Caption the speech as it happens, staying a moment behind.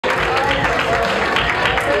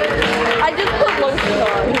lotion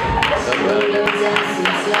on.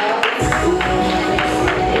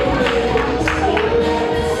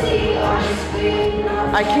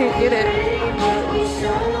 I can't get it.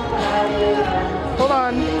 Hold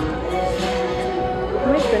on.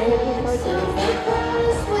 Am I spinning it too hard?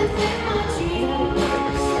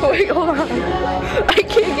 Wait, hold on. I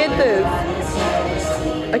can't get this.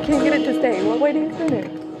 I can't get it to stay. What way do you spin it?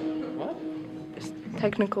 What?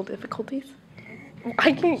 Technical difficulties?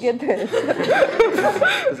 I can't get this. Is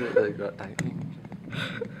it really that tightening?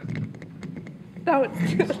 No, it's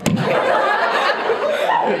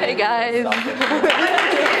Hey guys.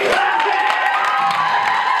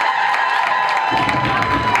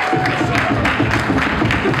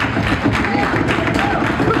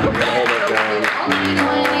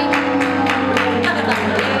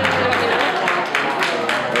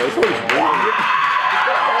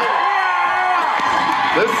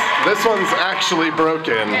 This one's actually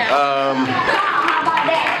broken.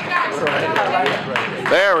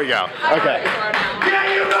 There we go. Okay.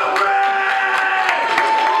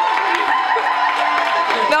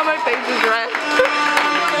 Now my face is red.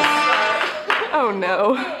 Oh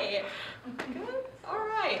no. Hey. All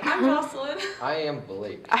right. I'm Jocelyn. I am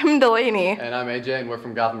Blake. I'm Delaney. And I'm AJ, and we're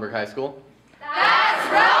from Gothenburg High School. That's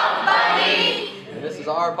real funny. And this is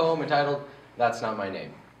our poem entitled, That's Not My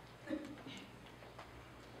Name.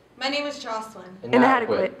 My name is Jocelyn.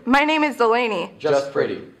 Inadequate. My name is Delaney. Just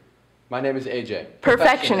pretty. My name is AJ.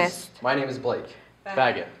 Perfectionist. My name is Blake.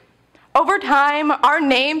 Faggot. Over time, our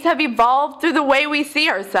names have evolved through the way we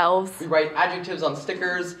see ourselves. We write adjectives on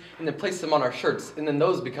stickers, and then place them on our shirts, and then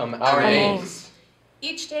those become our names.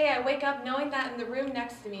 Each day I wake up knowing that in the room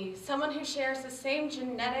next to me, someone who shares the same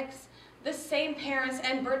genetics, the same parents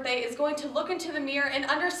and birthday is going to look into the mirror and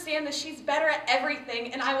understand that she's better at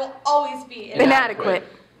everything, and I will always be inadequate.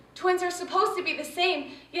 Twins are supposed to be the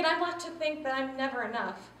same, yet I'm left to think that I'm never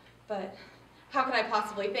enough. But how could I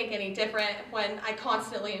possibly think any different when I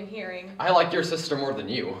constantly am hearing, I like your sister more than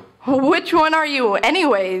you. Which one are you,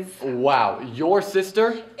 anyways? Wow, your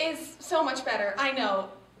sister? is so much better, I know.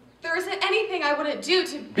 There isn't anything I wouldn't do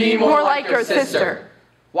to Be more like your sister.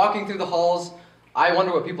 Walking through the halls, I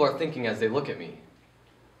wonder what people are thinking as they look at me.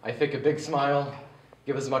 I fake a big smile,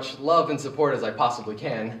 give as much love and support as I possibly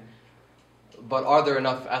can. But are there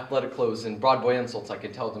enough athletic clothes and Broadway insults I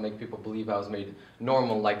can tell to make people believe I was made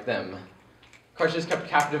normal like them? Crushes kept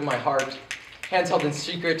captive in my heart, hands held in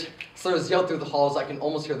secret, slurs yelled through the halls, I can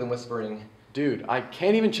almost hear them whispering. Dude, I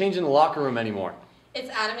can't even change in the locker room anymore. It's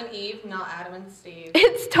Adam and Eve, not Adam and Steve.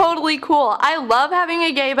 It's totally cool. I love having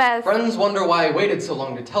a gay best. Friends wonder why I waited so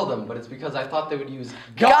long to tell them, but it's because I thought they would use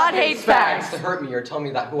God hates fags to hurt me or tell me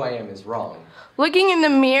that who I am is wrong. Looking in the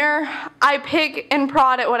mirror, I pick and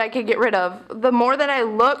prod at what I could get rid of. The more that I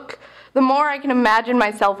look, the more I can imagine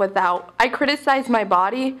myself without. I criticize my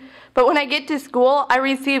body, but when I get to school, I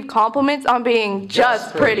receive compliments on being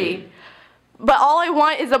just pretty. But all I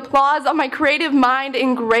want is applause on my creative mind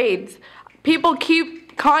and grades. People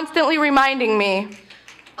keep constantly reminding me.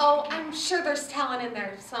 Oh, I'm sure there's talent in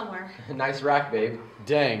there somewhere. Nice rack, babe.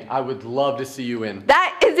 Dang, I would love to see you in.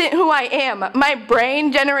 That isn't who I am. My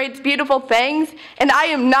brain generates beautiful things, and I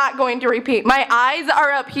am not going to repeat. My eyes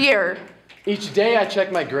are up here. Each day I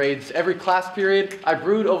check my grades. Every class period, I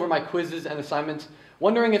brood over my quizzes and assignments,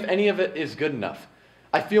 wondering if any of it is good enough.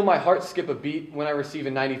 I feel my heart skip a beat when I receive a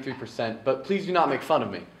 93%, but please do not make fun of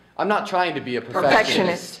me. I'm not trying to be a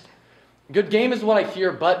perfectionist. Good game is what I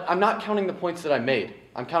hear, but I'm not counting the points that I made.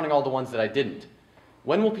 I'm counting all the ones that I didn't.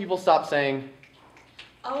 When will people stop saying,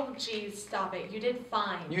 oh, geez, stop it. You did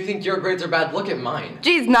fine. you think your grades are bad? Look at mine.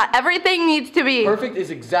 Geez, not everything needs to be. Perfect is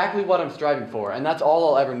exactly what I'm striving for, and that's all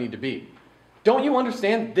I'll ever need to be. Don't you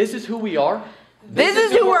understand? This is who we are. This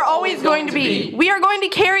is who we're always going to be. We are going to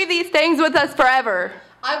carry these things with us forever.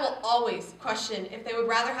 I will always question if they would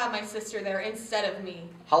rather have my sister there instead of me.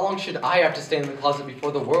 How long should I have to stay in the closet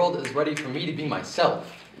before the world is ready for me to be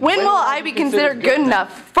myself? When will I be considered good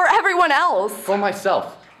enough for everyone else? For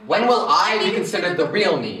myself. When will I be considered the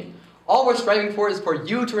real me? All we're striving for is for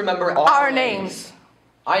you to remember our names.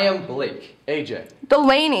 I am Blake. AJ.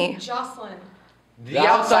 Delaney. Jocelyn. The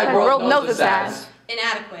outside world knows us as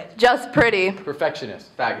Inadequate. Just pretty.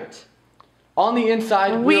 perfectionist. Faggot. On the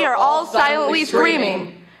inside, We are all silently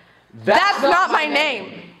screaming. That's not my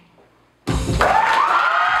name.